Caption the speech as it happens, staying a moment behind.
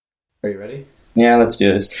Are you ready? Yeah, let's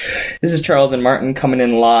do this. This is Charles and Martin coming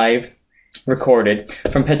in live, recorded,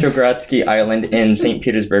 from Petrogradsky Island in St.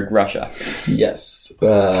 Petersburg, Russia. Yes.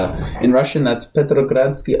 In Russian, that's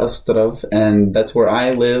Petrogradsky Ostrov, and that's where I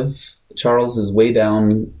live. Charles is way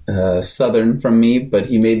down southern from me, but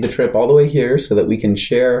he made the trip all the way here so that we can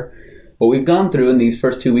share what we've gone through in these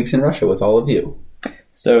first 2 weeks in Russia with all of you.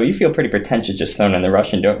 So you feel pretty pretentious just throwing in the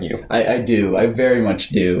Russian, don't you? I do. I very much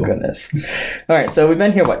do. Goodness. All right, so we've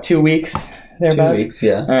been here, 2 weeks? Thereabouts? 2 weeks,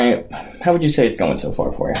 yeah. All right. How would you say it's going so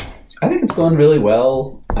far for you? I think it's going really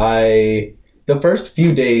well. The first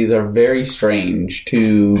few days are very strange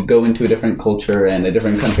to go into a different culture and a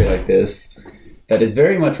different country like this that is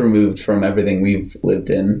very much removed from everything we've lived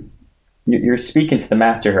in. You're speaking to the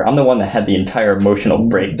master here. I'm the one that had the entire emotional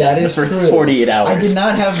break. That is the first true. 48 hours. I did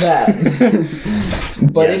not have that.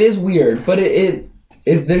 But Yeah. It is weird. But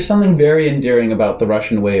there's something very endearing about the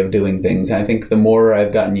Russian way of doing things. And I think the more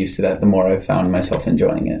I've gotten used to that, the more I've found myself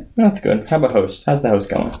enjoying it. That's good. How about host? How's the host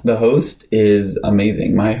going? The host is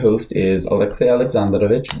amazing. My host is Alexei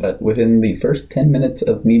Alexandrovich, but within the first 10 minutes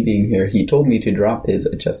of me being here, he told me to drop his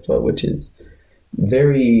Achestva, which is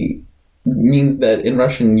means that in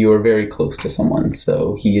Russian you are very close to someone.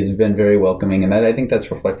 So he has been very welcoming, and I think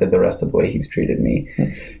that's reflected the rest of the way he's treated me.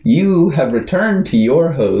 You have returned to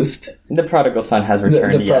your host. The prodigal son has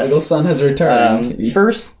returned, The prodigal son has returned.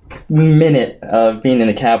 First minute of being in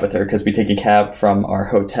the cab with her, because we take a cab from our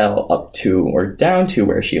hotel up to or down to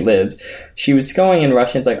where she lives, she was going in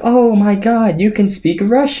Russian. It's like, oh my god, you can speak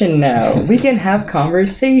Russian now. We can have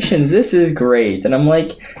conversations. This is great. And I'm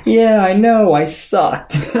like, yeah, I know, I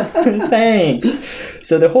sucked. Thanks.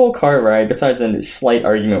 So the whole car ride, besides a slight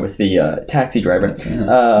argument with the taxi driver,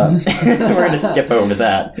 we're going to skip over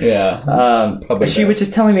that. Yeah. But she was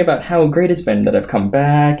just telling me about how great it's been that I've come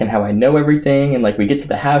back and how I know everything. And we get to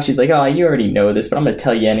the house, she's like, oh, you already know this, but I'm going to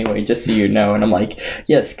tell you anyway, just so you know. And I'm like,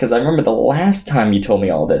 yes, because I remember the last time you told me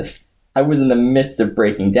all this, I was in the midst of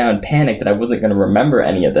breaking down, panicked that I wasn't going to remember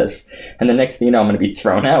any of this. And the next thing you know, I'm going to be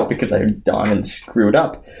thrown out because I've done and screwed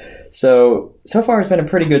up. So far it's been a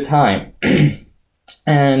pretty good time.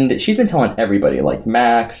 And she's been telling everybody, like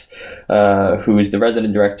Max, who's the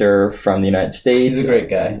resident director from the United States. He's a great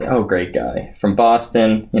guy. Oh, great guy. From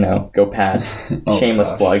Boston, go Pats.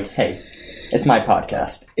 Shameless plug. Hey, it's my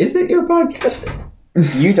podcast. Is it your podcast?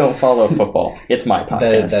 You don't follow football. It's my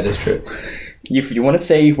podcast. That is true. If you want to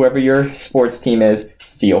say whoever your sports team is,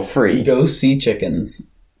 feel free. Go Sea Chickens.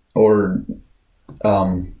 Or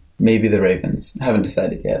maybe the Ravens. Haven't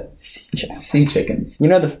decided yet. Sea Chickens. You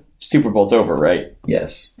know the Super Bowl's over, right?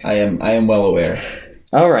 Yes, I am well aware.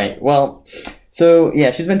 All right. Well, so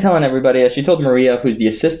yeah, she's been telling everybody. She told Maria, who's the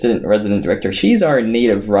assistant resident director, she's our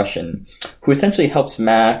native Russian, who essentially helps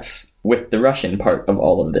Max with the Russian part of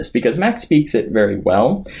all of this, because Max speaks it very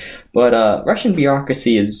well, but Russian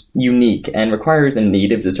bureaucracy is unique and requires a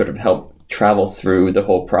native to sort of help travel through the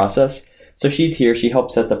whole process. So she's here. She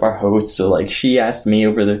helps set up our host. So she asked me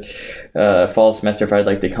over the fall semester if I'd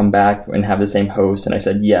like to come back and have the same host. And I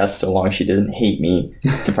said yes, so long as she didn't hate me.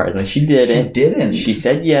 Surprisingly, she didn't. She didn't. She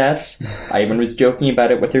said yes. I even was joking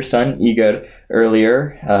about it with her son, Igor,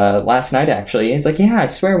 earlier, last night actually. It's like, yeah, I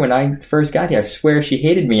swear when I first got here, I swear she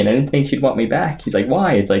hated me and I didn't think she'd want me back. He's like,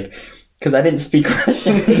 why? It's like, because I didn't speak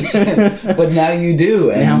Russian. But now you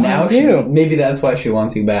do. And now I do. Maybe that's why she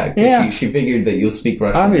wants you back. Yeah. She figured that you'll speak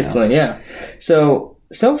Russian. Obviously, now. Yeah. So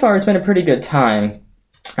far it's been a pretty good time.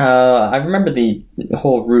 I remember the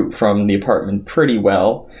whole route from the apartment pretty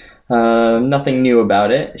well. Nothing new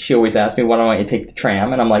about it. She always asks me, why don't you take the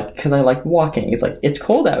tram? And I'm like, because I like walking. It's like, it's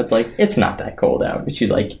cold out. It's like, it's not that cold out. And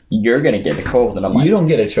she's like, you're going to get a cold. And I'm like, you don't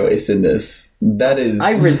get a choice in this. That is...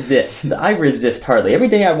 I resist hardly. Every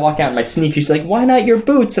day I walk out in my sneakers, she's like, why not your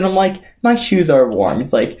boots? And I'm like, my shoes are warm.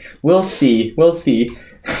 It's like, we'll see. See,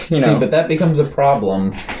 but that becomes a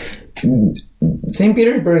problem. St.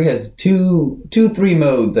 Petersburg has three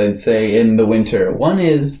modes, I'd say, in the winter. One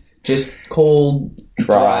is just cold,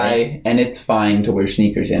 dry, and it's fine to wear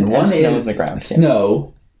sneakers in. One is the ground,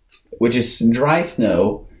 snow, which is dry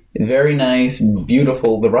snow, very nice,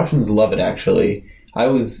 beautiful. The Russians love it, actually. I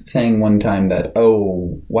was saying one time that,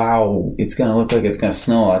 oh, wow, it's going to look like it's going to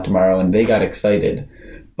snow a lot tomorrow, and they got excited.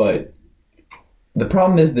 But the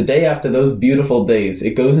problem is the day after those beautiful days,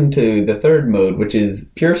 it goes into the third mode, which is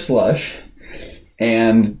pure slush.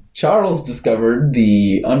 And Charles discovered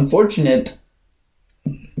the unfortunate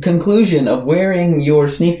conclusion of wearing your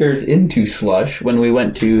sneakers into slush when we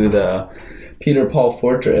went to the Peter Paul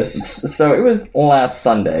Fortress. So it was last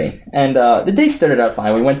Sunday, and the day started out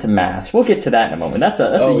fine. We went to Mass. We'll get to that in a moment. That's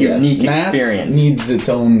a unique experience. Mass needs its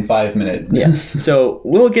own 5 minute. Yes. So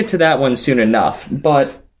we'll get to that one soon enough.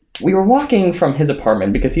 But we were walking from his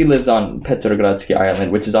apartment because he lives on Petrogradsky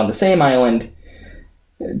Island, which is on the same island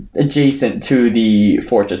adjacent to the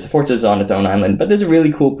fortress. The fortress is on its own island, but there's a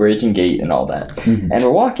really cool bridge and gate and all that. Mm-hmm. And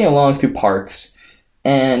we're walking along through parks,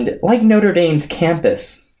 and like Notre Dame's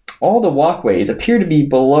campus, all the walkways appear to be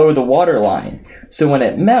below the water line. So when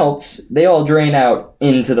it melts, they all drain out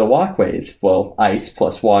into the walkways. Well, ice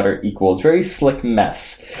plus water equals very slick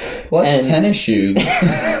mess. Plus tennis shoes.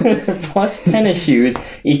 Plus tennis shoes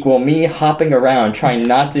equal me hopping around trying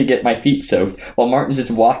not to get my feet soaked while Martin's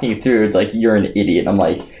just walking through. It's like, you're an idiot. I'm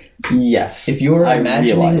like, yes. If you're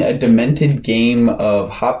imagining a demented game of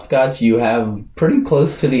hopscotch, you have pretty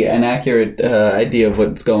close to the inaccurate idea of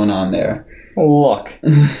what's going on there. Look,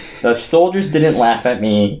 the soldiers didn't laugh at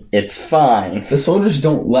me. It's fine. The soldiers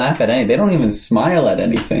don't laugh at anything. They don't even smile at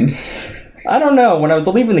anything. I don't know. When I was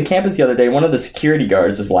leaving the campus the other day, one of the security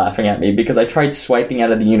guards was laughing at me because I tried swiping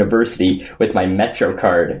out of the university with my Metro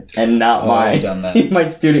card and not my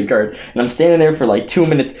student card. And I'm standing there for like 2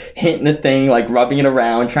 minutes hitting the thing, like rubbing it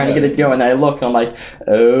around, trying to get it going. And I look and I'm like,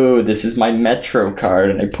 oh, this is my Metro card.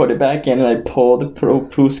 And I put it back in and I pull the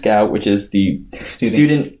Propusk out, which is the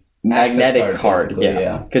student magnetic card,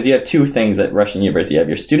 yeah. Because you have two things at Russian University. You have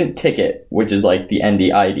your student ticket, which is like the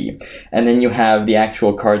ND-ID, and then you have the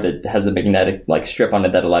actual card that has the magnetic like strip on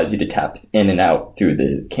it that allows you to tap in and out through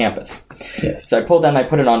the campus. Yes. So I pulled that and I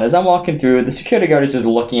put it on. As I'm walking through, the security guard is just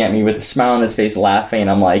looking at me with a smile on his face, laughing,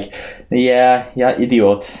 and I'm like, yeah,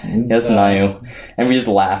 idiot, yes, знаю. And we just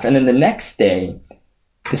laugh. And then the next day,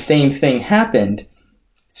 the same thing happened.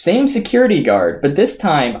 Same security guard, but this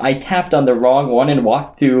time I tapped on the wrong one and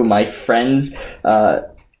walked through my friend's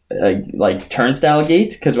like turnstile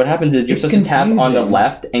gate. Because what happens is you're supposed to tap on the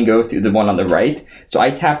left and go through the one on the right. So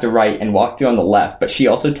I tapped the right and walked through on the left, but she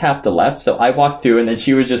also tapped the left. So I walked through, and then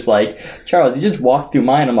she was just like, "Charles, you just walked through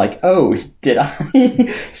mine." I'm like, "Oh, did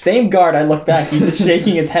I?" Same guard. I look back, he's just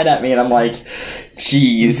shaking his head at me, and I'm like,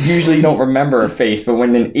 geez, usually you don't remember a face, but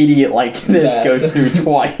when an idiot like this goes through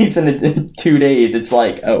twice in 2 days, it's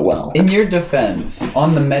like, oh well. In your defense,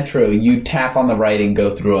 on the Metro, you tap on the right and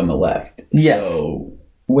go through on the left. Yes. So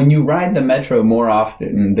when you ride the Metro more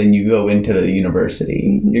often than you go into the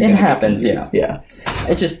university, it happens, yeah.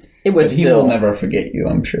 It was he will never forget you,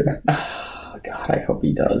 I'm sure. Oh, God, I hope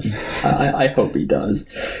he does. I hope he does.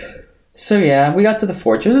 So yeah, we got to the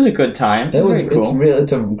fortress. It was a good time. It was very cool.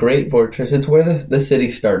 It's a great fortress. It's where the city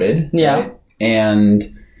started. Yeah. Right?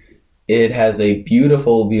 And it has a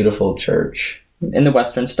beautiful, beautiful church. In the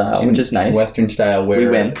Western style, which is nice. Western style,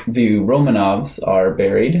 where the Romanovs are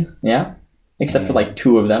buried. Yeah. Except for like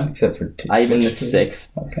two of them. Except for two. Ivan the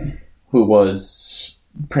Sixth, who was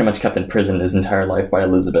pretty much kept in prison his entire life by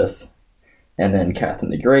Elizabeth. And then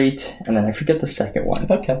Catherine the Great. And then I forget the second one. I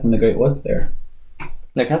thought Catherine the Great was there.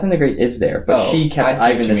 No, Catherine the Great is there, but she kept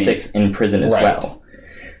Ivan the Sixth in prison as well.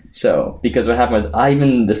 So, because what happened was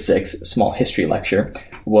Ivan the Sixth, small history lecture,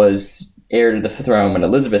 was heir to the throne when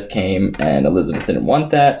Elizabeth came, and Elizabeth didn't want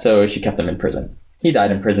that, so she kept him in prison. He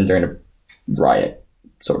died in prison during a riot,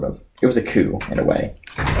 sort of. It was a coup, in a way.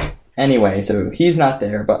 Anyway, so he's not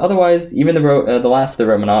there, but otherwise, even the last of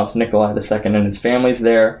the Romanovs, Nikolai II and his family's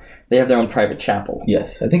there. They have their own private chapel.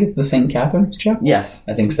 Yes, I think it's the St. Catherine's Chapel. Yes,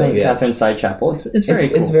 I think so. St. Catherine's Side Chapel. It's very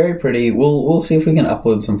cool. It's very pretty. We'll see if we can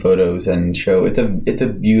upload some photos and show. It's a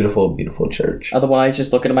beautiful, beautiful church. Otherwise,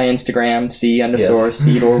 just look at my Instagram,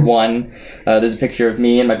 C_Cedor1. There's a picture of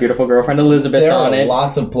me and my beautiful girlfriend Elizabeth on it. There are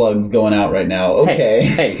lots of plugs going out right now. Okay.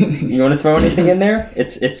 Hey, you want to throw anything in there?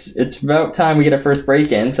 It's about time we get our first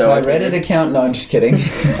break in. So my Reddit account. No, I'm just kidding.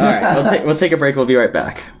 All right, we'll take a break. We'll be right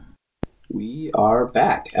back. We are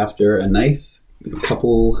back after a nice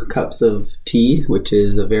couple cups of tea, which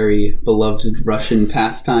is a very beloved Russian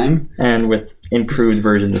pastime. And with improved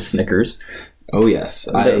versions of Snickers. Oh, yes.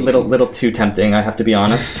 Little too tempting, I have to be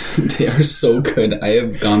honest. They are so good. I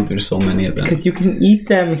have gone through so many of them. Because you can eat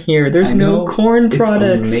them here. There's no corn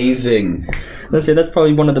products. It's amazing. Let's say that's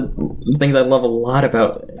probably one of the things I love a lot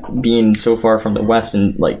about being so far from the West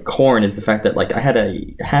and like corn is the fact that like I had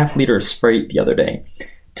a half-liter of Sprite the other day.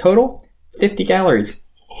 Total 50 calories.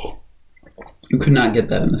 You could not get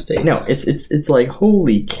that in the States. No, it's like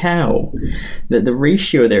holy cow. The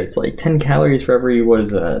ratio there, it's like 10 calories for every what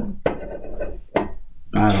is that?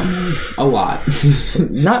 I don't know. A lot.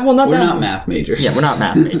 We're not math majors. Yeah, we're not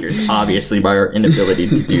math majors, obviously, by our inability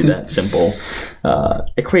to do that simple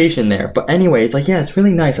equation there. But anyway, it's like, yeah, it's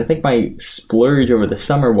really nice. I think my splurge over the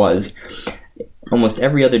summer was almost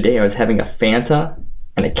every other day I was having a Fanta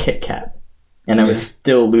and a Kit Kat. And I was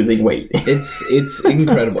still losing weight. It's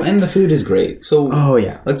incredible. And the food is great. So oh,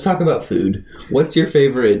 yeah. Let's talk about food. What's your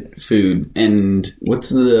favorite food? And what's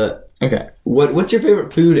the Okay. What's your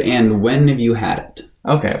favorite food, and when have you had it?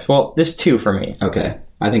 Okay. Well, there's two for me. Okay.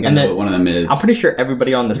 I think I know what one of them is. I'm pretty sure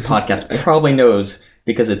everybody on this podcast probably knows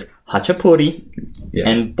because it's hachapuri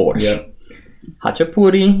and borscht. Yep.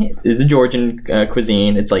 Hachapuri is a Georgian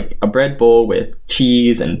cuisine. It's like a bread bowl with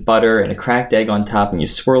cheese and butter and a cracked egg on top, and you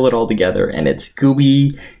swirl it all together, and it's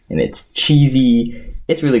gooey and it's cheesy.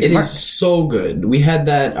 It's really good. It is so good. We had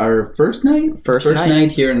that our first night? First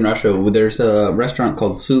night here in Russia. There's a restaurant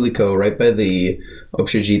called Suliko right by the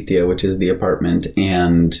Общежитие, which is the apartment,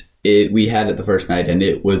 and we had it the first night, and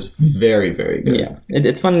it was very, very good. Yeah.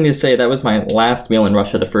 It's funny to say that was my last meal in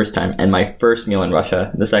Russia the first time, and my first meal in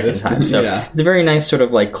Russia the second time. So it's a very nice sort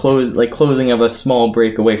of closing of a small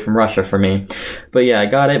break away from Russia for me. But yeah, I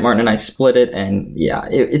got it. Martin and I split it, and yeah,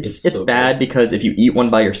 it's so bad because if you eat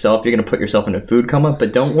one by yourself, you're going to put yourself in a food coma.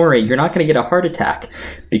 But don't worry, you're not going to get a heart attack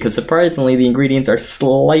because surprisingly, the ingredients are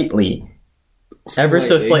ever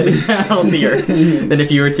so slightly healthier than if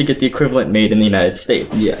you were to get the equivalent made in the United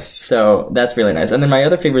States. Yes. So that's really nice. And then my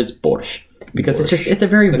other favorite is borscht. Because it's a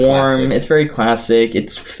very warm, classic. It's very classic,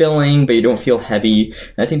 it's filling, but you don't feel heavy.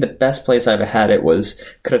 And I think the best place I ever had it was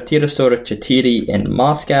Kvartira 44 in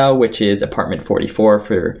Moscow, which is apartment 44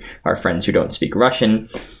 for our friends who don't speak Russian.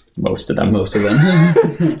 Most of them.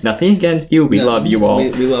 Nothing against you. We love you all.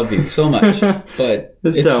 We love you so much. But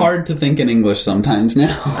it's hard to think in English sometimes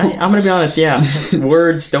now. I'm going to be honest, yeah.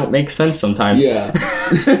 Words don't make sense sometimes. Yeah.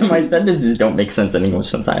 My sentences don't make sense in English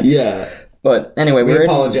sometimes. Yeah. But anyway, we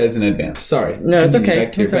apologize in advance. Sorry. No, it's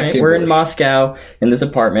okay. It's all right. We're in Moscow in this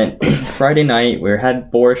apartment. Friday night, we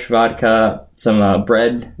had borscht, vodka, some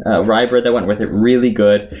bread, rye bread that went with it, really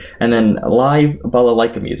good, and then live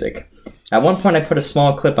balalaika music. At one point, I put a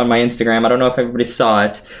small clip on my Instagram. I don't know if everybody saw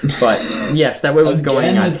it, but yes, that was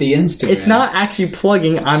going on. With the Instagram. It's not actually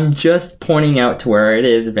plugging. I'm just pointing out to where it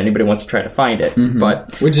is if anybody wants to try to find it. Mm-hmm.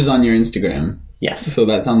 But which is on your Instagram. Yes. So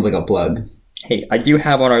that sounds like a plug. Hey, I do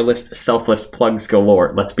have on our list selfless plugs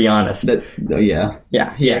galore. Let's be honest. Yeah.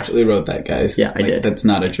 He actually wrote that, guys. Yeah, I did. That's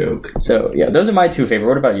not a joke. So yeah, those are my two favorite.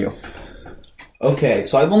 What about you? Okay,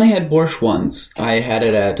 so I've only had borscht once. I had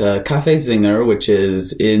it at Café Singer, which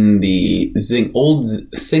is in the old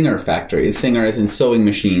Singer factory. Singer is in sewing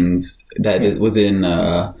machines. It was in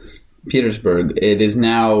Petersburg. It is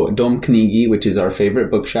now Dom Knigi, which is our favorite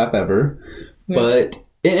bookshop ever. Yeah. But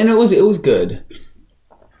it was good.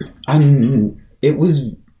 I'm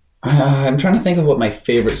trying to think of what my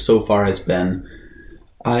favorite so far has been.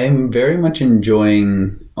 I'm very much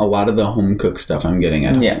enjoying a lot of the home cooked stuff I'm getting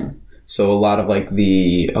at home. Yeah. So a lot of like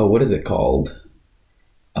what is it called?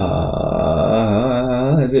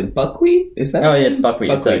 Is it buckwheat? Is that? Oh yeah, it's buckwheat.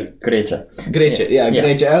 Buckwheat. It's grecha. Grecha, yeah,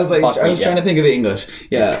 grecha. I was like, buckwheat, I was trying to think of the English.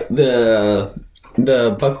 Yeah, the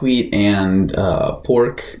buckwheat and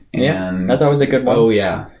pork. And that's always a good one. Oh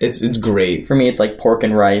yeah, it's great. For me, it's like pork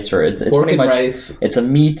and rice, or it's pork pretty and much, rice. It's a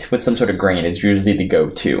meat with some sort of grain is usually the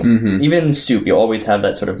go-to. Mm-hmm. Even in the soup, you'll always have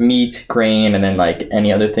that sort of meat, grain, and then like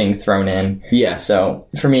any other thing thrown in. Yes. So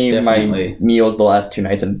for me, definitely. My meals the last 2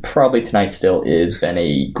 nights, and probably tonight still, is been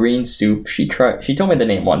a green soup. She told me the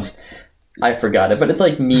name once. I forgot it, but it's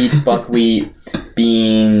like meat, buckwheat,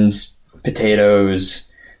 beans, potatoes.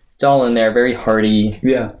 It's all in there, very hearty.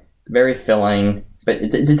 Yeah. Very filling. But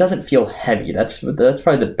it doesn't feel heavy. That's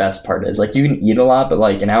probably the best part. Is like you can eat a lot, but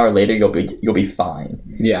like an hour later you'll be fine.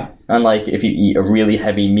 Yeah. Unlike if you eat a really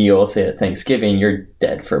heavy meal, say at Thanksgiving, you're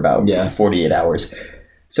dead for about 48 hours.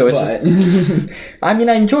 So it's just. I mean,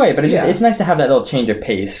 I enjoy it, but it's nice to have that little change of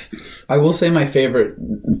pace. I will say my favorite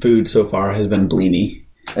food so far has been blini.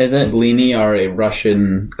 Is it? Blini are a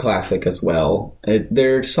Russian classic as well.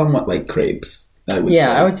 They're somewhat like crepes. I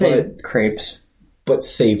would say crepes. But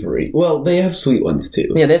savory. Well, they have sweet ones too.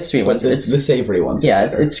 Yeah, they have sweet ones. The savory ones. Yeah,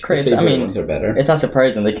 it's crepes. The savory ones are better. It's not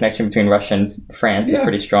surprising. The connection between Russia and France is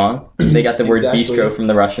pretty strong. They got the word bistro from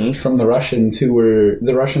the Russians. From the Russians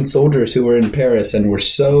the Russian soldiers who were in Paris and were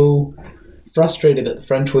so frustrated that the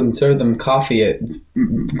French wouldn't serve them coffee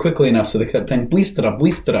quickly enough, so they kept saying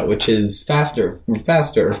bistro, which is faster,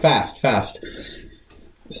 fast.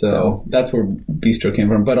 So that's where bistro came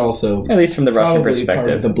from, but also at least from the Russian perspective,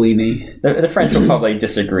 part of the blini. The French will probably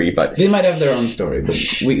disagree, but they might have their own story. But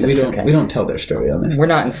we don't tell their story on this. We're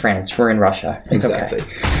not in France. We're in Russia. It's exactly.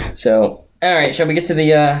 Okay. So all right, shall we get to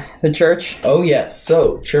the church? Oh yes.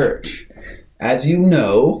 So church. As you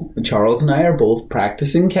know, Charles and I are both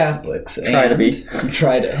practicing Catholics. Try to be.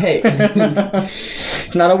 Hey.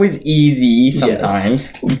 It's not always easy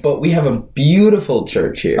sometimes. Yes, but we have a beautiful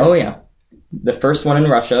church here. Oh yeah. The first one in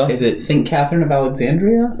Russia. Is it St. Catherine of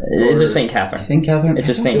Alexandria? It's just St. Catherine. St. Catherine? It's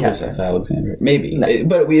just St. Catherine. Of Alexandria. Maybe. No.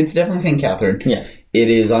 But it's definitely St. Catherine. Yes. It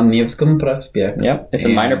is on Nevskom Prospekt. Yep. It's a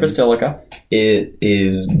minor basilica. It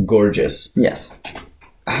is gorgeous. Yes.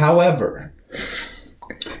 However,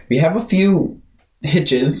 we have a few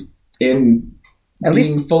hitches in At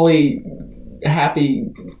being least fully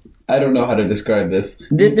happy. I don't know how to describe this.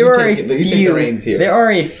 There are You take the reins here. There are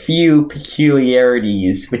a few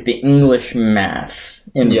peculiarities with the English Mass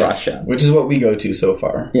in Russia. Which is what we go to so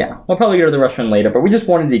far. Yeah, we'll probably go to the Russian one later, but we just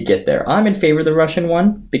wanted to get there. I'm in favor of the Russian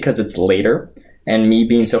one because it's later, and me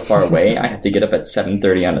being so far away, I have to get up at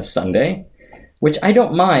 7:30 on a Sunday, which I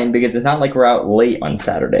don't mind because it's not like we're out late on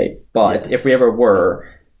Saturday. But if we ever were,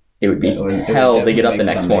 it would be hell to get up the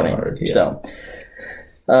next morning. So.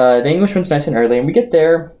 The English one's nice and early, and we get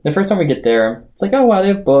there. The first time we get there, it's like, oh wow, they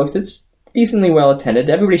have books. It's decently well attended.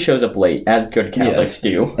 Everybody shows up late, as good Catholics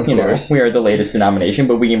do. Of course. We are the latest denomination,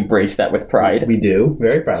 but we embrace that with pride. We do,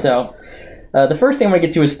 very proud. So, the first thing I want to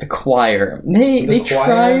get to is the choir. They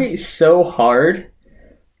try so hard,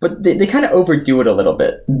 but they kind of overdo it a little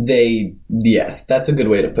bit. Yes, that's a good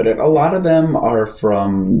way to put it. A lot of them are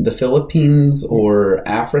from the Philippines or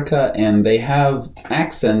Africa, and they have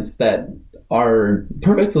accents that are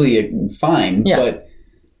perfectly fine, but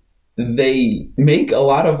they make a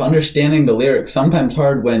lot of understanding the lyrics sometimes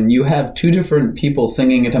hard when you have two different people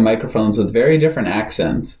singing into microphones with very different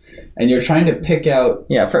accents, and you're trying to pick out...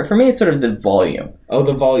 Yeah, for me, it's sort of the volume. Oh,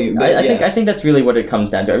 the volume. I think that's really what it comes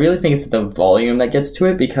down to. I really think it's the volume that gets to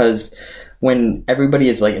it, because when everybody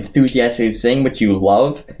is like enthusiastically saying what you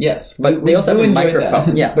love, yes, but they also have a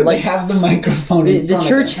microphone. Yeah, but they have the microphone. The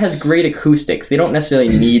church has great acoustics. They don't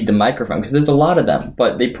necessarily need the microphone because there's a lot of them,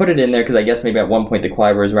 but they put it in there because I guess maybe at one point the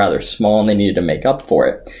choir was rather small and they needed to make up for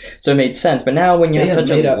it. So it made sense. But now when you have such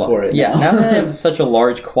now that they have such a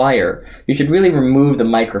large choir, you should really remove the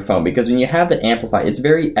microphone, because when you have it amplified, it's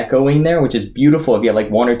very echoing there, which is beautiful. If you have like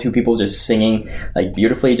one or two people just singing like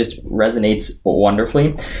beautifully, it just resonates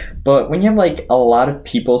wonderfully. But when you have like a lot of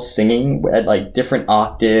people singing at like different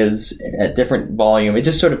octaves, at different volume, it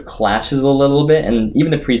just sort of clashes a little bit. And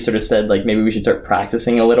even the priest sort of said like maybe we should start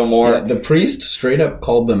practicing a little more. Yeah, the priest straight up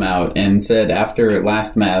called them out and said after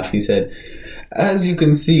last mass, he said, as you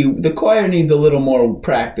can see, the choir needs a little more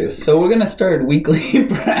practice, so we're going to start weekly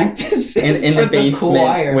practices in the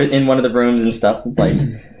basement, in one of the rooms and stuff. So it's like,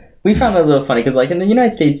 we found that a little funny because, like, in the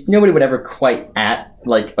United States, nobody would ever quite at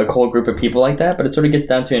like a whole group of people like that. But it sort of gets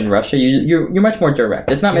down to in Russia, you're much more direct.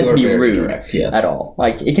 It's not meant to be rude at all.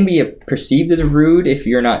 Like, it can be perceived as rude if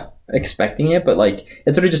you're not expecting it, but like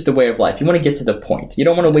it's sort of just the way of life. You want to get to the point. You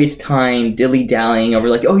don't want to waste time dilly-dallying over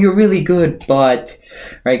like, oh, you're really good, but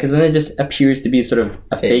right, because then it just appears to be sort of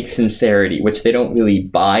a fake sincerity, which they don't really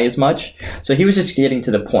buy as much. So he was just getting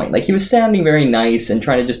to the point. Like, he was sounding very nice and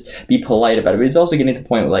trying to just be polite about it, but he's also getting to the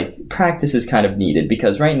point where like practice is kind of needed,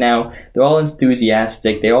 because right now they're all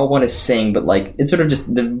enthusiastic, they all want to sing, but like it's sort of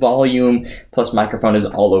just the volume plus microphone is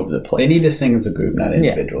all over the place. They need to sing as a group, not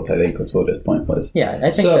individuals. I think that's what his point was. Yeah,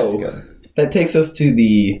 I think that's good. That takes us to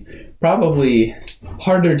the probably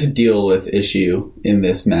harder to deal with issue in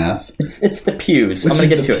this mass. It's the pews. I'm going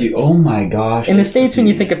to get to it. Oh my gosh. In the States, when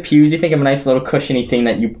you think of pews, you think of a nice little cushiony thing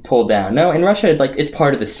that you pull down. No, in Russia, it's like it's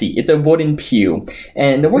part of the seat. It's a wooden pew.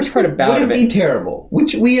 And the worst part about it... Would it be terrible?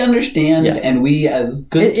 Which we understand, and we as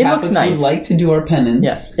good Catholics would like to do our penance.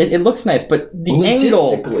 Yes, it looks nice, but the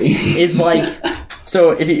angle is like...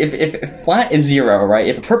 So if flat is 0, right?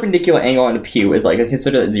 If a perpendicular angle on a pew is like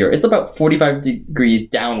considered at 0, it's about 45 degrees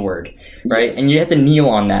downward, right? Yes. And you have to kneel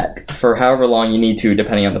on that for however long you need to,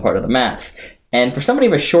 depending on the part of the mass. And for somebody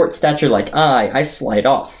of a short stature like I slide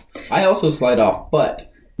off. I also slide off, but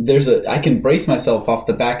I can brace myself off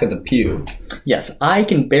the back of the pew. Yes, I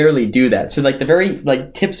can barely do that. So like the very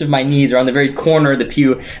like tips of my knees are on the very corner of the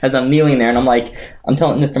pew as I'm kneeling there, and I'm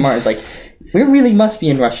telling Mr. Martin, it's like, we really must be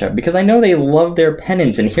in Russia, because I know they love their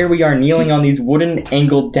penance, and here we are kneeling on these wooden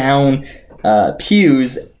angled down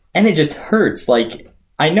pews, and it just hurts. Like,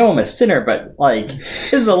 I know I'm a sinner, but like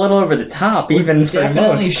this is a little over the top, even for most.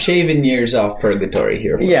 Definitely shaving years off purgatory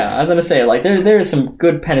here. Yeah, I was gonna say, like there is some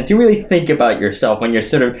good penance. You really think about yourself when you're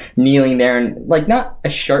sort of kneeling there, and like not a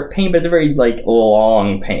sharp pain, but it's a very like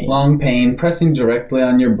long pain. Long pain, pressing directly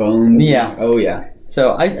on your bones. Yeah. Oh yeah.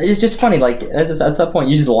 So it's just funny, like, at some point,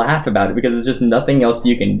 you just laugh about it, because there's just nothing else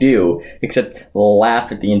you can do except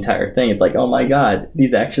laugh at the entire thing. It's like, oh my god,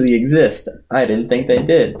 these actually exist. I didn't think they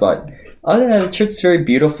did. But other than that, the church is very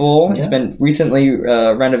beautiful. Yeah. It's been recently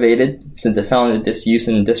renovated since it fell into disuse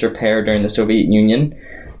and disrepair during the Soviet Union.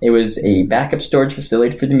 It was a backup storage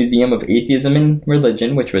facility for the Museum of Atheism and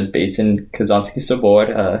Religion, which was based in Kazansky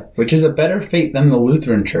Sobor. Which is a better fate than the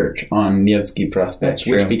Lutheran Church on Nevsky Prospect,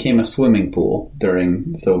 which became a swimming pool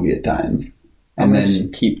during Soviet times. And then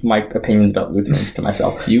just keep my opinions about Lutherans to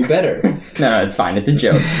myself. You better. No, it's fine. It's a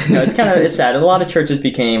joke. No, it's it's sad. A lot of churches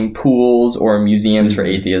became pools or museums for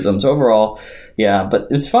atheism. So overall, yeah. But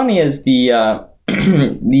what's funny is the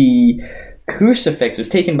crucifix was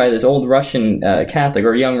taken by this old Russian Catholic,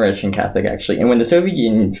 or young Russian Catholic actually. And when the Soviet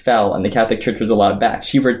Union fell and the Catholic Church was allowed back,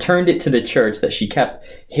 she returned it to the church that she kept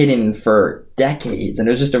hidden for decades. And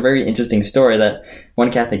it was just a very interesting story that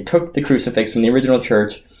one Catholic took the crucifix from the original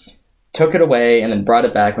church, took it away, and then brought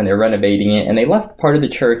it back when they were renovating it. And they left part of the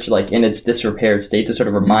church like in its disrepaired state to sort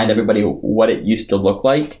of remind everybody what it used to look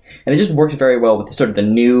like. And it just works very well with sort of the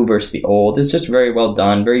new versus the old. It's just very well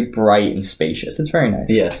done, very bright and spacious. It's very nice.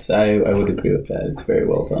 Yes, I would agree with that. It's very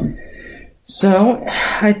well done. So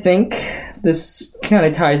I think this kind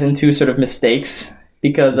of ties into sort of mistakes,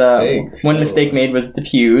 because one mistake made was the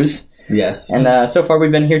pews. Yes. And so far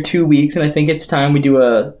we've been here 2 weeks, and I think it's time we do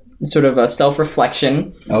a sort of a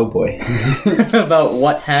self-reflection. Oh boy. About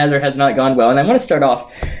what has or has not gone well. And I want to start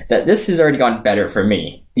off that this has already gone better for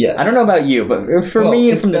me. Yes. I don't know about you, but for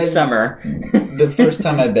me from the summer. The first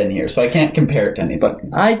time I've been here, so I can't compare it to anything. But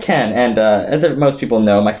I can. And as most people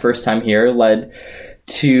know, my first time here led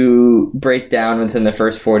to breakdown within the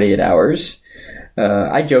first 48 hours.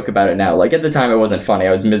 I joke about it now. Like, at the time, it wasn't funny.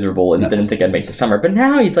 I was miserable and didn't think I'd make the summer. But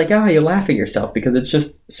now it's like, you laugh at yourself because it's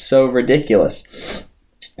just so ridiculous.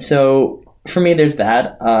 So for me, there's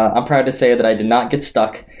that. I'm proud to say that I did not get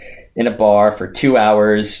stuck in a bar for 2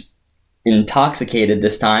 hours, intoxicated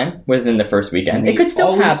this time within the first weekend. It could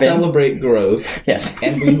still happen. We celebrate growth. Yes.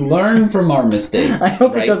 And we learn from our mistakes. I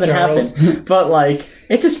hope it doesn't happen. But, like,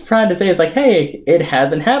 it's just proud to say, it's like, hey, it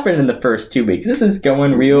hasn't happened in the first 2 weeks. This is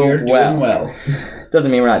going We're doing well. Doesn't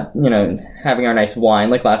mean we're not, having our nice wine.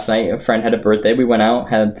 Like last night, a friend had a birthday. We went out,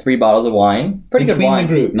 had 3 bottles of wine. Pretty good wine.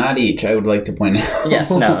 Between the group, not each, I would like to point out. Yes,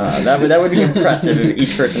 no. That would be impressive if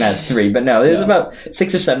each person had 3. But no, there's about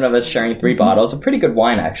 6 or 7 of us sharing 3 bottles. A pretty good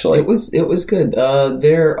wine, actually. It was good.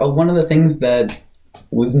 One of the things that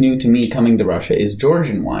was new to me coming to Russia is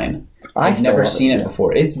Georgian wine. I've never seen it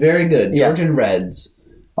before. It's very good. Yeah. Georgian Reds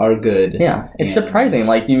are good. Yeah, it's surprising.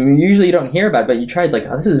 Like, you usually don't hear about it, but you try, it's like,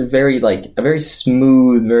 this is very, like, a very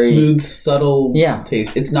smooth, subtle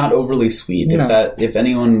taste. It's not overly sweet. No. If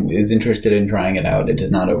anyone is interested in trying it out, it is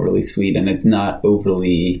not overly sweet, and it's not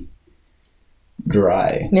overly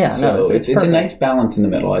dry. Yeah, so no, it's a nice balance in the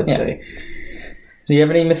middle, I'd say. Do you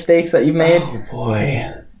have any mistakes that you've made? Oh,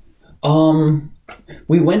 boy.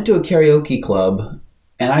 We went to a karaoke club,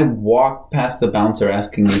 and I walked past the bouncer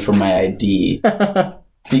asking me for my ID.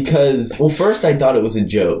 Because, first I thought it was a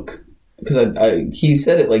joke. Because he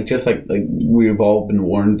said it like we've all been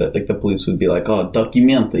warned that like the police would be like,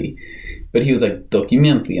 documenty. But he was like,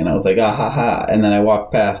 documenty. And I was like, ha ha. And then I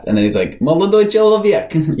walked past, and then he's like, молодой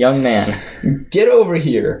человек. Young man. Get over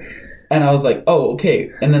here. And I was like, oh,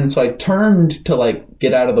 okay. And then so I turned to like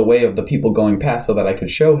get out of the way of the people going past so that I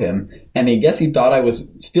could show him. And I guess he thought I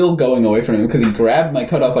was still going away from him because he grabbed my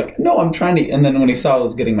coat. I was like, no, I'm trying to. And then when he saw I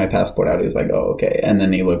was getting my passport out, he was like, oh, okay. And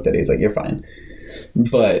then he looked at it. He's like, you're fine.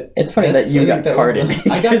 But it's funny that you got carded.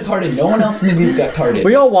 I got carded. No one else in the group got carded.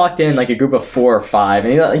 We all walked in like a group of 4 or 5,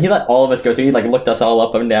 and he let all of us go through. He like looked us all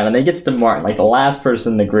up and down, and then he gets to Martin, like the last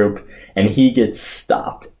person in the group, and he gets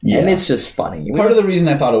stopped. Yeah. And it's just funny. Part of the reason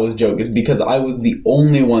I thought it was a joke is because I was the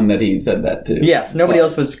only one that he said that to. Yes, nobody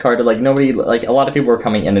else was carded. Like nobody, like a lot of people were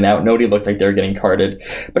coming in and out. Nobody looked like they were getting carded,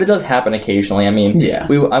 but it does happen occasionally. I mean, yeah.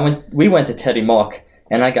 We went to Teddy Mock,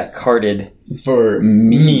 and I got carded for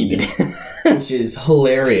mead. Which is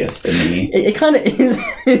hilarious to me. It kind of is.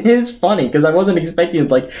 It is funny because I wasn't expecting it.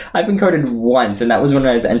 Like, I've been carded once, and that was when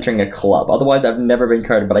I was entering a club. Otherwise, I've never been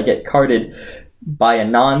carded, but I get carded by a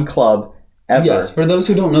non-club ever. Yes, for those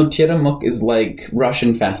who don't know, Tieremuk is like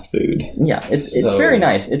Russian fast food. Yeah, it's very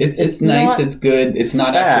nice. It's nice. It's good. It's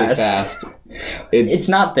not actually fast. It's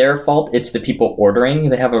not their fault. It's the people ordering.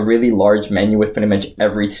 They have a really large menu with pretty much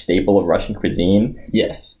every staple of Russian cuisine.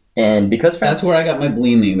 Yes. And because that's where I got my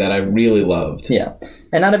blini that I really loved. Yeah.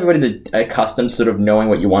 And not everybody's accustomed to sort of knowing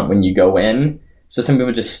what you want when you go in. So some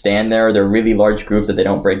people just stand there. They're really large groups that they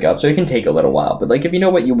don't break up. So it can take a little while. But like if you know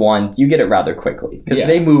what you want, you get it rather quickly. Because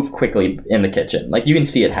they move quickly in the kitchen. Like you can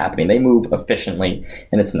see it happening. They move efficiently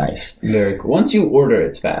and it's nice. Very cool. Once you order,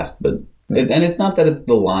 it's fast. But And it's not that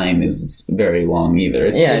the line is very long either.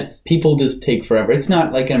 It's Yeah, just people just take forever. It's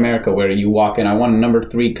not like in America where you walk in, I want a number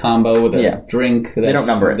 3 combo with a drink. They don't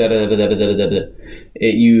number it.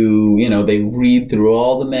 They read through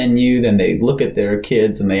all the menu, then they look at their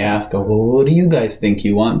kids and they ask, "Oh, well, what do you guys think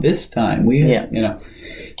you want this time?"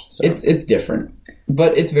 So. It's different.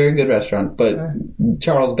 But it's a very good restaurant. But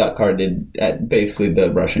Charles got carded at basically the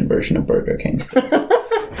Russian version of Burger King. So.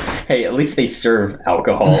 Hey, at least they serve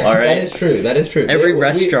alcohol, all right? That is true. Every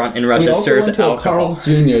restaurant in Russia serves went to alcohol. A Carl's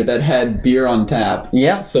Jr. that had beer on tap.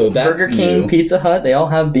 Yeah. So that's Burger King, new. Pizza Hut, they all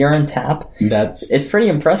have beer on tap. It's pretty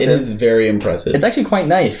impressive. It is very impressive. It's actually quite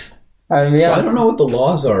nice. I don't know what the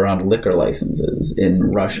laws are around liquor licenses in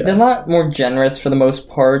Russia. They're a lot more generous for the most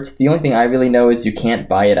part. The only thing I really know is you can't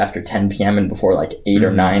buy it after 10 p.m. and before like 8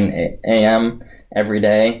 or 9 a.m. every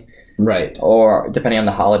day. Right. Or depending on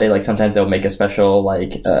the holiday, like sometimes they'll make a special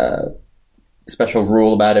special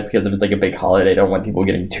rule about it because if it's like a big holiday, they don't want people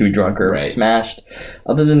getting too drunk or smashed.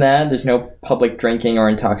 Other than that, there's no public drinking or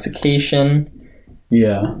intoxication.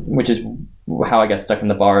 Yeah. Which is how I got stuck in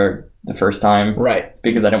the bar the first time. Right.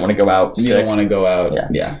 Because I didn't want to go out sick. You don't want to go out.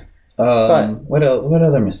 Yeah. But what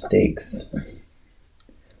other mistakes?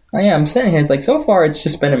 Oh yeah, I'm sitting here. It's like so far, it's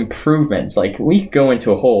just been improvements. Like we could go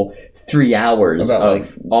into a whole 3 hours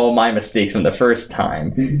of all my mistakes from the first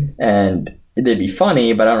time, and they'd be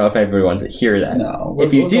funny. But I don't know if everybody wants to hear that. No.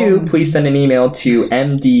 If you do, please send an email to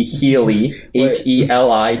mdhealy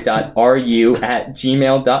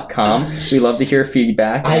HELI.RU@gmail.com. We love to hear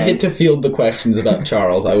feedback. I get to field the questions about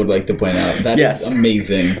Charles. I would like to point out that is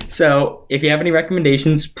amazing. So if you have any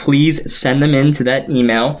recommendations, please send them in to that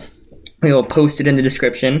email. We will post it in the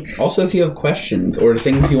description. Also, if you have questions or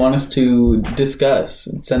things you want us to discuss,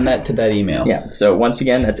 send that to that email. Yeah. So once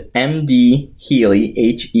again, that's mdhealy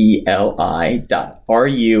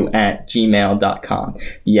HELI.RU@gmail.com.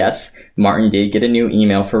 Yes, Martin did get a new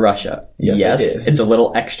email for Russia. Yes, I did. It's a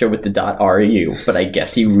little extra with the .ru, but I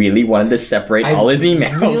guess he really wanted to separate all his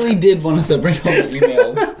emails. I really did want to separate all the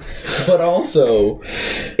emails. But also,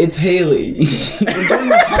 it's Haley. We're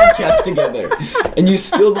doing a podcast together, and you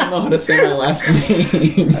still don't know how to say my last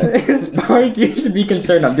name. As far as you should be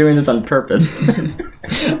concerned, I'm doing this on purpose.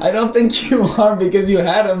 I don't think you are, because you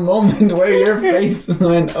had a moment where your face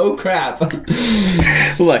went, "Oh crap."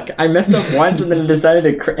 Look, I messed up once and then decided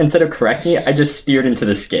to, instead of correcting it, I just steered into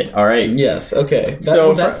the skit, alright? Yes, okay.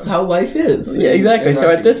 That's how life is. Yeah, exactly. So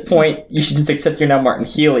at this point, you should just accept you're now Martin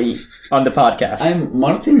Healy on the podcast. I'm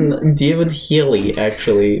Martin David Healy,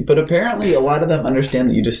 actually. But apparently a lot of them understand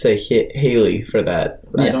that you just say Haley for that.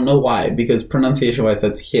 I don't know why, because pronunciation-wise,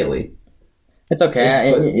 that's Healy. It's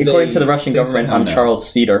okay. According to the Russian government, I'm Charles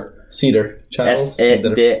Cedar. Charles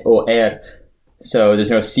Sedor. So there's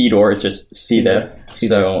no Cedor, it's just Cedar.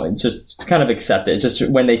 So it's just kind of accept it. It's just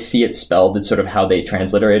when they see it spelled, it's sort of how they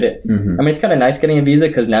transliterate it. Mm-hmm. I mean, it's kind of nice getting a visa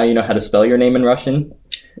because now you know how to spell your name in Russian.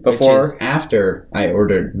 Before, which is after I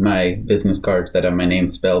ordered my business cards that have my name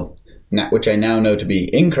spelled, which I now know to be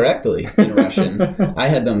incorrectly in Russian. I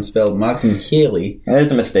had them spelled Martin Healy. And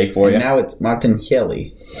it's a mistake for you. Now it's Martin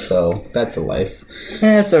Healy. So that's a life.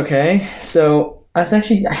 It's okay. So I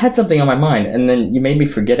had something on my mind, and then you made me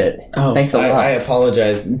forget it. Oh, thanks a lot. I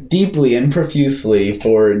apologize deeply and profusely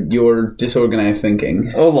for your disorganized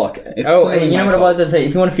thinking. Oh, look. You know what it was? I say,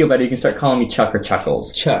 if you want to feel better, you can start calling me Chuck or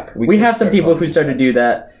Chuckles. Chuck. We have some people who start to do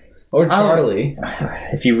that. Or Charlie.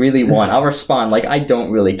 If you really want, I'll respond. Like, I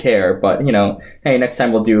don't really care, but, hey, next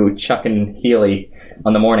time we'll do Chuck and Healy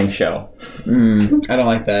on the morning show. I don't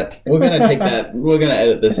like that. We're going to take that. We're going to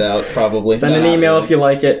edit this out, probably. Send an email if you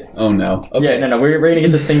like it. Oh, no. Okay. Yeah, no. We're going to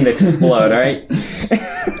get this thing to explode, all right?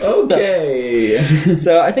 Okay.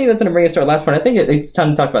 So I think that's going to bring us to our last point. I think it's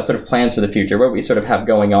time to talk about sort of plans for the future, what we sort of have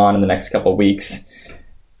going on in the next couple of weeks.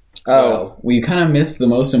 Oh, we kind of missed the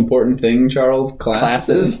most important thing, Charles.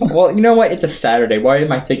 Classes. Well, you know what? It's a Saturday. Why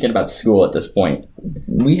am I thinking about school at this point?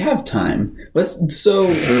 We have time.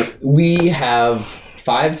 We have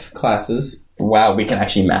 5 classes. Wow, we can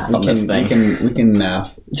actually math on this thing. We can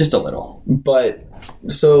math. Just a little. But,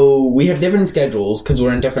 so we have different schedules because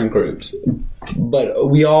we're in different groups.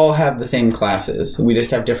 But we all have the same classes. We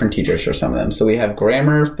just have different teachers for some of them. So we have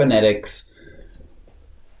grammar, phonetics.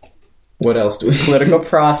 What else do we? Political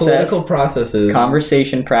processes.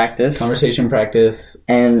 Conversation practice.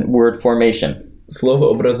 And word formation.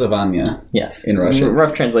 Slovo obrazovania. Yes. In Russian.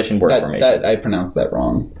 Rough translation, word formation. I pronounced that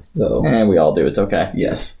wrong. So. And we all do. It's okay.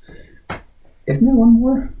 Yes. Isn't there one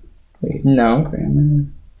more? Wait. No. Grammar,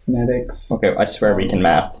 phonetics. Okay, I swear we can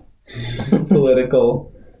math.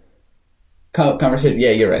 Political. conversation.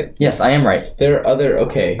 Yeah, you're right. Yes, I am right. There are other.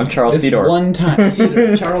 Okay, I'm Charles Cedar. One time,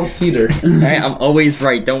 Cedar, Charles Cedar. All right, I'm always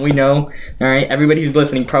right. Don't we know? All right, everybody who's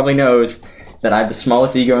listening probably knows that I have the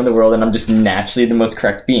smallest ego in the world, and I'm just naturally the most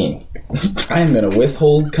correct being. I am going to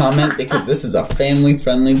withhold comment because this is a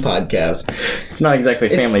family-friendly podcast. It's not exactly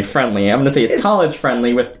family-friendly. I'm going to say it's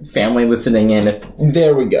college-friendly with family listening in.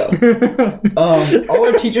 There we go. All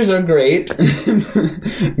our teachers are great.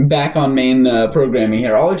 Back on main programming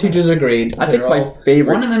here. All our teachers are great. I think my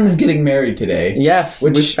favorite... One of them is getting married today. Yes,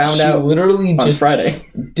 which we found she out literally on just Friday.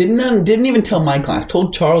 Didn't even tell my class.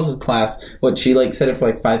 Told Charles's class what she said it for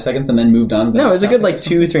like 5 seconds and then moved on. No, it was a good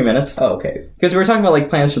 2-3 minutes. Oh, okay. Because we were talking about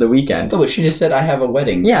plans for the weekend. Oh, but she just said I have a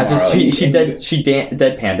wedding. Yeah, tomorrow. she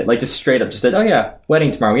deadpanned it, just straight up. Just said, "Oh yeah,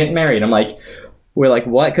 wedding tomorrow. We get married." We're like,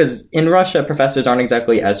 what? Because in Russia, professors aren't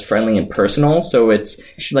exactly as friendly and personal, so it's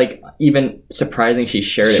even surprising she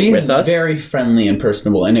shared it with us. She's very friendly and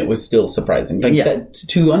personable, and it was still surprising.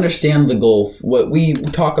 To understand the Gulf, what we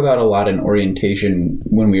talk about a lot in orientation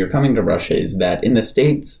when we were coming to Russia is that in the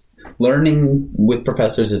States, learning with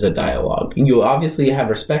professors is a dialogue. You obviously have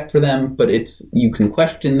respect for them, but you can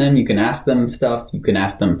question them, you can ask them stuff, you can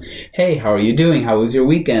ask them, hey, how are you doing? How was your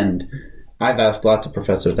weekend? I've asked lots of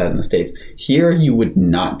professors that in the States. Here, you would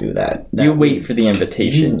not do that. You wait for the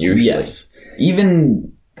invitation, usually. Yes.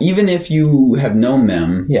 Even if you have known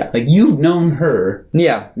them, you've known her.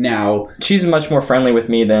 Yeah. Now, she's much more friendly with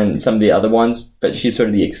me than some of the other ones, but she's sort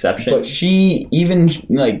of the exception. But she, even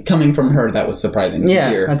coming from her, that was surprising to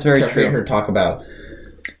hear. That's very true. To hear her talk about.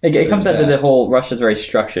 It comes down to the whole Russia's very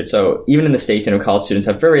structured. So even in the States, college students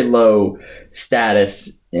have very low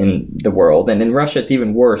status in the world, and in Russia, it's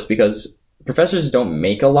even worse because professors don't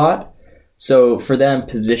make a lot. So for them,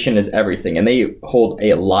 position is everything, and they hold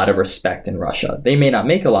a lot of respect in Russia. They may not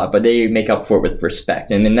make a lot, but they make up for it with respect.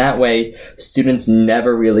 And in that way, students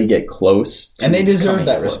never really get close. And they deserve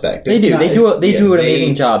that respect. They do. They do an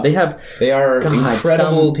amazing job. They are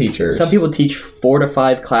incredible teachers. Some people teach 4 to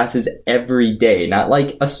 5 classes every day, not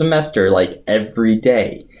a semester, every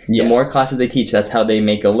day. Yes. The more classes they teach, that's how they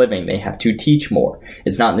make a living. They have to teach more.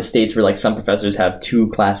 It's not in the States where some professors have 2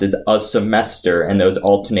 classes a semester and those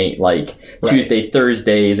alternate Tuesday,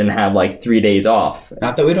 Thursdays and have 3 days off.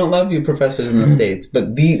 Not that we don't love you professors in the States,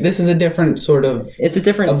 but this is a different sort of... It's a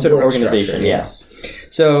different sort of organization, yes.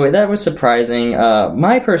 So that was surprising.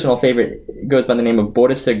 My personal favorite goes by the name of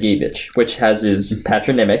Boris Sergeyevich, which has his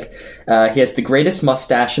patronymic. He has the greatest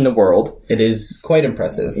mustache in the world. It is quite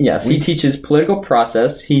impressive. Yes, he teaches political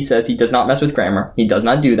process. He says he does not mess with grammar. He does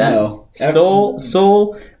not do that. No.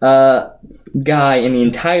 Sole guy in the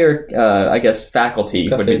entire, faculty.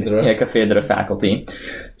 Cathedra faculty.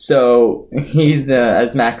 So he's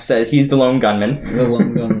as Max said, he's the lone gunman. The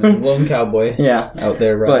lone gunman. Lone cowboy. Yeah. Out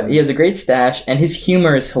there. But he has a great stash, and his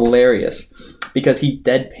humor is hilarious because he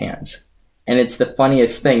deadpans. And it's the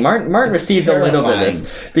funniest thing. Martin received terrifying. A little bit of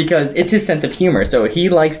this because it's his sense of humor. So he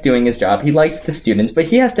likes doing his job. He likes the students, but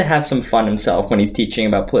he has to have some fun himself when he's teaching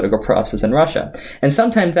about political process in Russia. And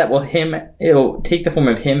sometimes it'll take the form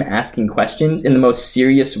of him asking questions in the most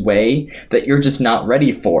serious way that you're just not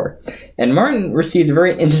ready for. And Martin received a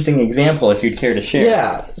very interesting example if you'd care to share.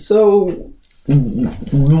 Yeah. So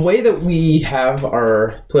the way that we have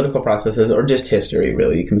our political processes, or just history,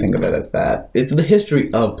 really, you can think of it as that. It's the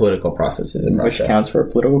history of political processes in Russia. Which counts for a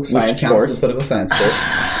political science course.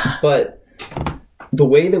 But the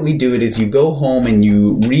way that we do it is you go home and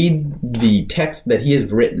you read the text that he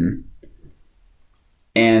has written,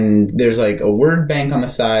 and there's a word bank on the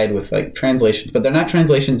side with translations, but they're not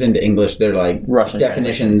translations into English. They're Russian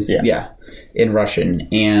definitions, in Russian.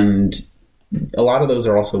 And a lot of those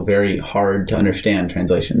are also very hard to understand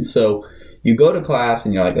translations. So you go to class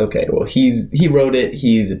and you're okay, well, he wrote it.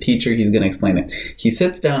 He's a teacher. He's going to explain it. He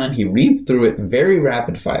sits down and he reads through it very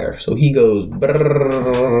rapid fire. So he goes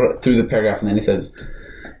through the paragraph and then he says,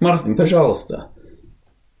 Martin, пожалуйста.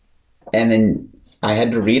 And then I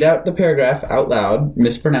had to read out the paragraph out loud,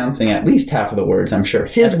 mispronouncing at least half of the words, I'm sure.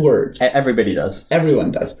 His words. Everybody does.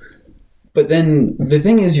 Everyone does. But then the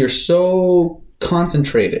thing is, you're so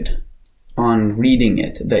concentrated on reading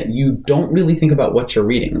it that you don't really think about what you're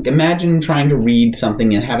reading. Imagine trying to read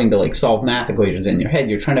something and having to solve math equations in your head.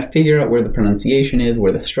 You're trying to figure out where the pronunciation is,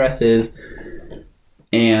 where the stress is.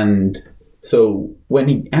 And so when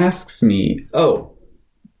he asks me,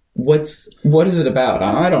 what is it about?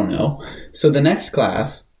 I don't know. So the next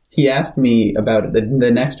class, he asked me about the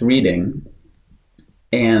next reading,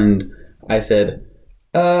 and I said,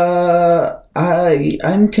 I'm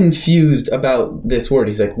confused about this word.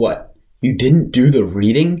 He's like, what? You didn't do the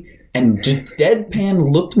reading? And just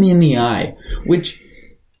deadpan looked me in the eye, which,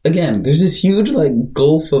 again, there's this huge,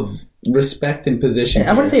 gulf of respect and position.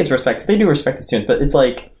 I wouldn't say it's respect, 'cause they do respect the students, but it's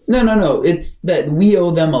like... No. It's that we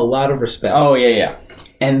owe them a lot of respect. Oh, yeah.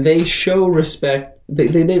 And they show respect.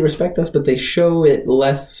 They respect us, but they show it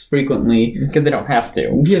less frequently. Because they don't have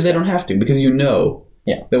to. Because they don't have to, because you know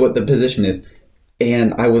what the position is.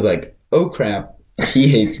 And I was like, oh crap, he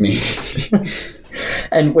hates me.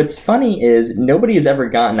 And what's funny is nobody has ever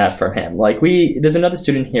gotten that from him. Like there's another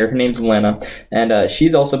student here, her name's Lena, and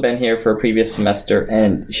she's also been here for a previous semester,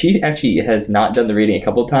 and she actually has not done the reading a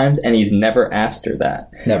couple of times, and he's never asked her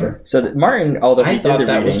that. Never. So Martin, although he I thought did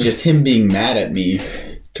the that reading, was just him being mad at me.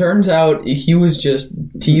 Turns out he was just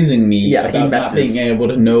teasing me about not being able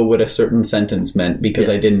to know what a certain sentence meant because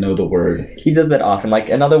I didn't know the word. He does that often. Like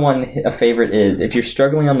another one, a favorite is if you're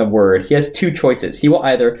struggling on the word, he has two choices. He will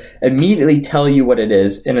either immediately tell you what it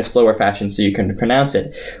is in a slower fashion so you can pronounce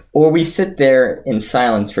it, or we sit there in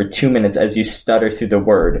silence for 2 minutes as you stutter through the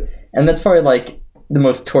word. And that's probably like the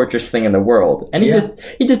most torturous thing in the world. And he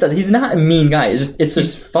just does. He's not a mean guy. It's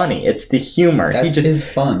just funny. It's the humor. That's his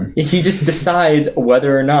fun. He just decides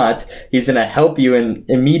whether or not he's going to help you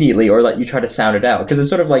immediately or let you try to sound it out. Because it's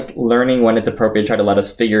sort of like learning when it's appropriate to try to let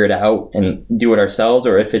us figure it out and do it ourselves,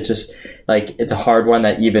 or if it's just like it's a hard one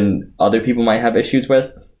that even other people might have issues with.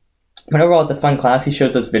 But overall, it's a fun class. He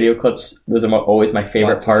shows us video clips. Those are always my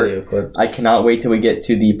favorite part. Video clips. I cannot wait till we get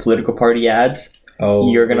to the political party ads. Oh,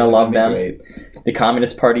 you're going to love them. Great. The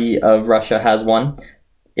Communist Party of Russia has one.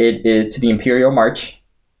 It is to the Imperial March.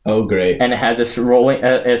 Oh, great! And it has a scrolling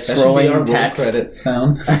our text. Roll credit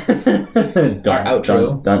sound. Our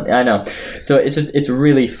outro. Dun. I know. So it's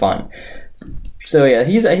really fun. So yeah,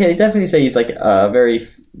 I definitely say he's like a very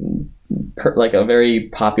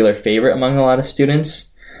popular favorite among a lot of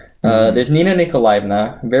students. There's Nina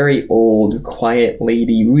Nikolaevna, very old, quiet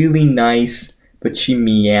lady, really nice. But she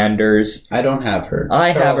meanders. I don't have her. I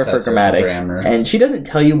have her for grammatics. And she doesn't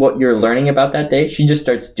tell you what you're learning about that day. She just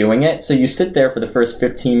starts doing it. So you sit there for the first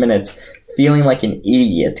 15 minutes feeling like an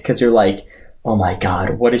idiot because you're like, oh my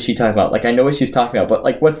God, what is she talking about? Like, I know what she's talking about, but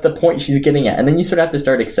like, what's the point she's getting at? And then you sort of have to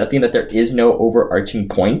start accepting that there is no overarching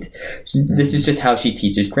point. This is just how she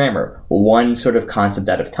teaches grammar, one sort of concept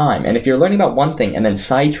at a time. And if you're learning about one thing and then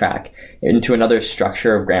sidetrack into another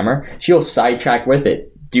structure of grammar, she'll sidetrack with it.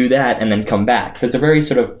 Do that and then come back. So it's a very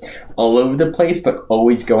sort of all over the place, but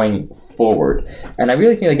always going forward. And I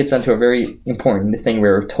really think that gets onto a very important thing we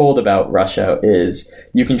were told about Russia is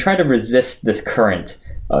you can try to resist this current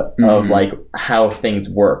of like how things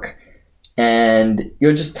work, and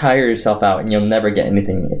you'll just tire yourself out and you'll never get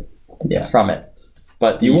anything from it.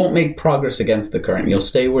 But you won't make progress against the current. You'll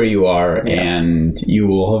stay where you are and you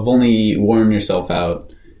will have only worn yourself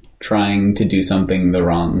out trying to do something the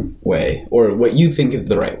wrong way or what you think is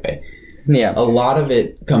the right way. Yeah. A lot of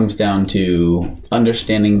it comes down to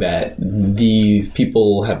understanding that these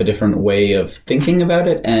people have a different way of thinking about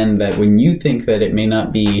it, and that when you think that it may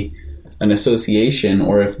not be an association,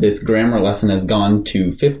 or if this grammar lesson has gone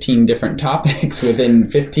to 15 different topics within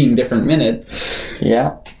 15 different minutes,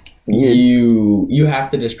 you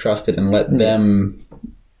have to distrust it and let them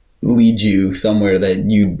lead you somewhere that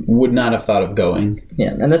you would not have thought of going.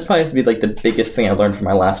 Yeah, and that's probably to be like the biggest thing I learned from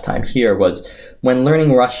my last time here was when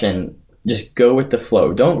learning Russian, just go with the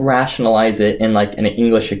flow. Don't rationalize it in like an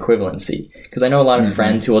English equivalency. Because I know a lot of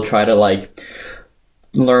friends who will try to like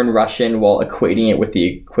learn Russian while equating it with the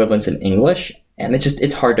equivalents in English, and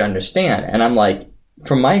it's hard to understand. And I'm like,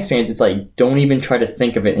 from my experience, it's like, don't even try to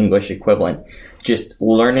think of an English equivalent. Just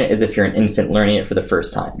learn it as if you're an infant learning it for the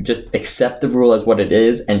first time. Just accept the rule as what it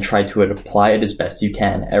is and try to apply it as best you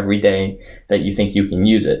can every day that you think you can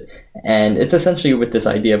use it. And it's essentially with this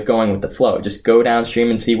idea of going with the flow. Just go downstream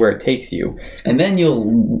and see where it takes you. And then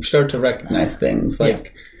you'll start to recognize things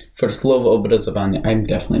like for Slovo obrazovание. I'm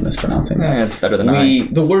definitely mispronouncing that. Yeah, it's better than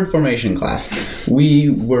The word formation class, we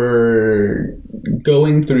were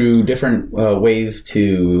going through different ways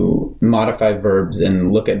to modify verbs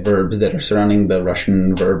and look at verbs that are surrounding the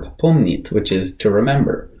Russian verb pomnit, which is to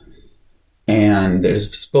remember. And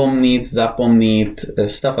there's vspomnit, zapomnit,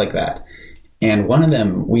 stuff like that. And one of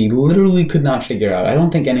them, we literally could not figure out. I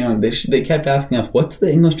don't think anyone, they kept asking us, what's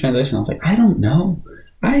the English translation? I was like, I don't know.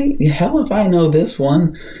 Hell if I know this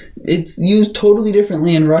one. It's used totally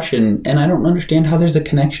differently in Russian, and I don't understand how there's a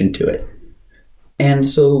connection to it. And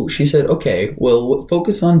so she said, okay, well,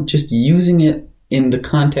 focus on just using it in the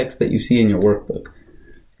context that you see in your workbook.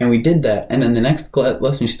 And we did that. And then the next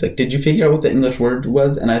lesson, she's like, did you figure out what the English word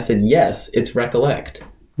was? And I said, yes, it's recollect.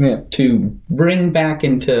 Yeah. To bring back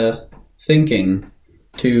into thinking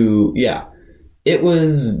it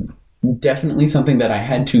was definitely something that I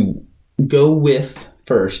had to go with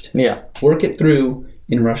first. Yeah. Work it through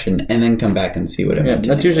in Russian and then come back and see what it meant.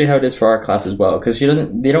 That's usually how it is for our class as well, because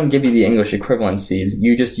they don't give you the English equivalencies.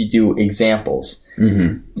 You do examples.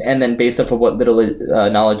 Mm-hmm. And then based off of what little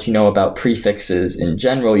knowledge you know about prefixes in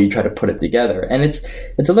general, you try to put it together. And it's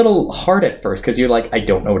a little hard at first because you're like, I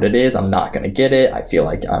don't know what it is. I'm not going to get it. I feel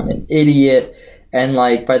like I'm an idiot. And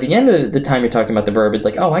like by the end of the time you're talking about the verb, it's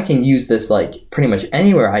like, oh, I can use this like pretty much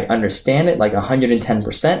anywhere. I understand it like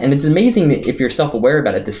 110%. And it's amazing that if you're self-aware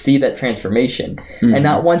about it to see that transformation. Mm-hmm. And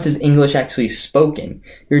not once is English actually spoken.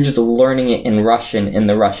 You're just learning it in Russian in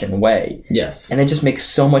the Russian way. Yes. And it just makes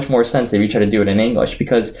so much more sense if you try to do it in English,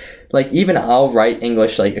 because like even I'll write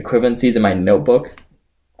English like equivalencies in my notebook.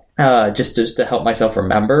 Just to help myself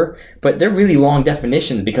remember, but they're really long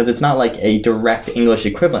definitions because it's not like a direct English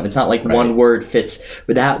equivalent. It's not like one word fits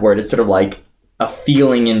with that word. It's sort of like a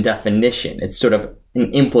feeling in definition. It's sort of an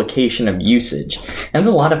implication of usage. And it's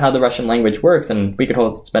a lot of how the Russian language works, and we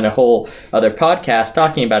could spend a whole other podcast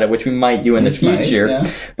talking about it, which we might do in the future.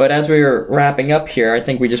 But as we're wrapping up here, I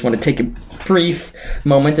think we just want to take a brief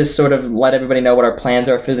moment to sort of let everybody know what our plans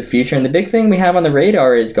are for the future. And the big thing we have on the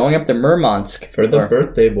radar is going up to Murmansk. For the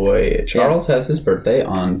birthday boy. Charles has his birthday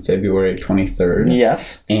on February 23rd.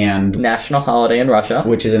 Yes. And national holiday in Russia.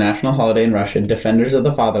 Which is a national holiday in Russia. Defenders of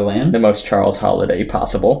the Fatherland. The most Charles holiday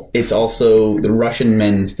possible. It's also the Russian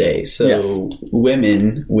Men's Day. So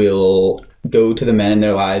women will go to the men in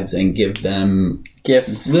their lives and give them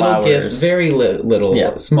gifts, little flowers. Gifts, very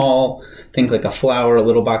little, small. Think like a flower, a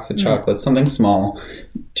little box of chocolates, something small,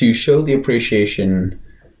 to show the appreciation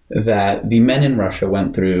that the men in Russia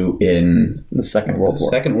went through in the Second World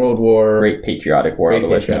War. Great Patriotic War.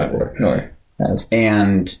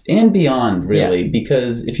 And beyond, really,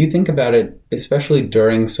 because if you think about it, especially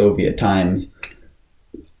during Soviet times,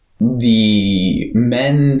 the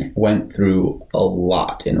men went through a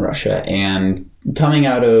lot in Russia, and coming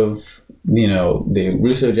out of the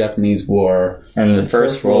Russo-Japanese War and the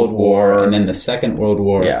First World War and then the Second World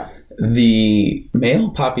War, the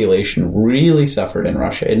male population really suffered in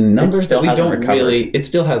Russia in numbers that we don't really. It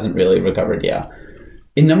still hasn't really recovered.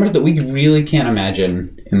 In numbers that we really can't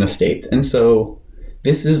imagine in the States, and so.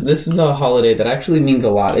 This is a holiday that actually means a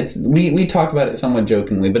lot. We talk about it somewhat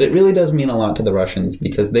jokingly, but it really does mean a lot to the Russians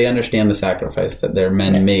because they understand the sacrifice that their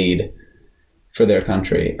men made for their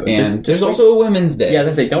country. And there's also a Women's Day. Yeah, I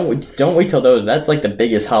was going to say, don't wait till those. That's like the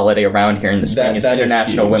biggest holiday around here in the spring. It's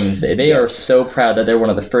International Women's Day. They are so proud that they're one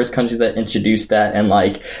of the first countries that introduced that, and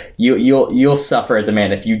like you'll suffer as a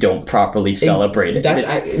man if you don't properly celebrate it.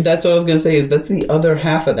 That's what I was going to say. Is that's the other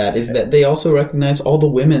half of that, is that they also recognize all the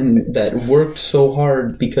women that worked so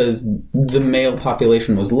hard because the male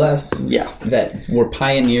population was less. Yeah, that were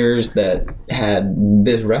pioneers that had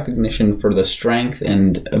this recognition for the strength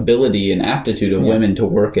and ability and aptitude of women to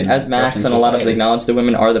work in as Max and a lot of us acknowledge, the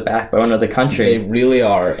women are the backbone of the country. They really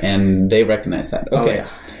are, and they recognize that. Okay.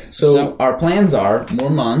 So our plans are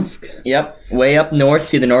Murmansk. Yep. Way up north,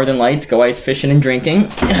 see the northern lights, go ice fishing and drinking.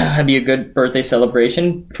 That'd be a good birthday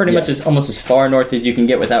celebration. Pretty much almost as far north as you can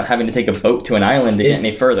get without having to take a boat to an island to get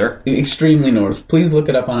any further. Extremely north. Please look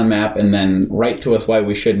it up on a map and then write to us why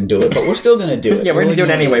we shouldn't do it. But we're still going to do it. We're going to do it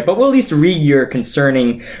anyway. But we'll at least read your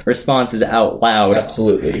concerning responses out loud.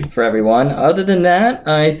 Absolutely. For everyone. Other than that,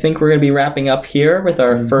 I think we're going to be wrapping up here with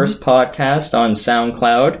our first podcast on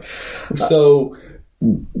SoundCloud. So...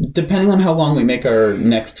 depending on how long we make our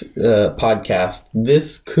next podcast,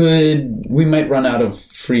 we might run out of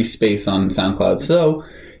free space on SoundCloud. So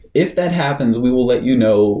if that happens, we will let you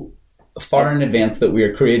know far in advance that we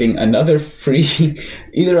are creating another free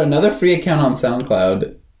account on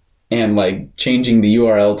SoundCloud and like changing the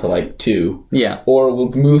URL to like 2. Yeah. Or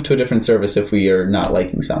we'll move to a different service if we are not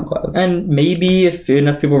liking SoundCloud. And maybe if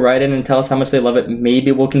enough people write in and tell us how much they love it,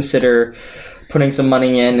 maybe we'll consider putting some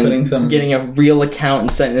money in and getting a real account and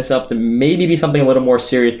setting this up to maybe be something a little more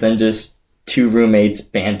serious than just two roommates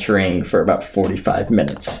bantering for about 45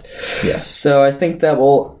 minutes. Yes. So I think that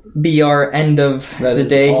will be our end of the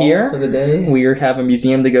day here. For the day. We have a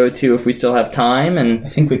museum to go to if we still have time, and I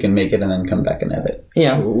think we can make it and then come back and edit.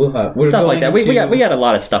 Yeah, we're stuff like that. We got a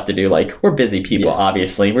lot of stuff to do. Like, we're busy people. Yes.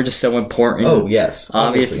 Obviously, we're just so important. Oh yes,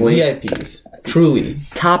 obviously VIPs. Truly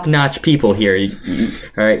top-notch people here.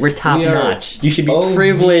 All right, we're top-notch. You should be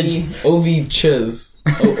privileged. Oviches.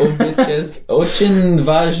 Очень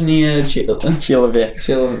важнее человек.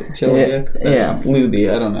 Yeah. Люди,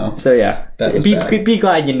 I don't know. So yeah, be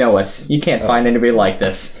glad you know us. You can't find anybody like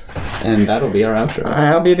this. And that'll be our outro.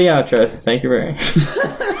 That'll be the outro. Thank you very much.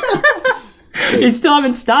 You still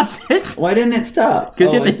haven't stopped it. Why didn't it stop?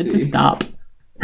 Because you have to hit the stop.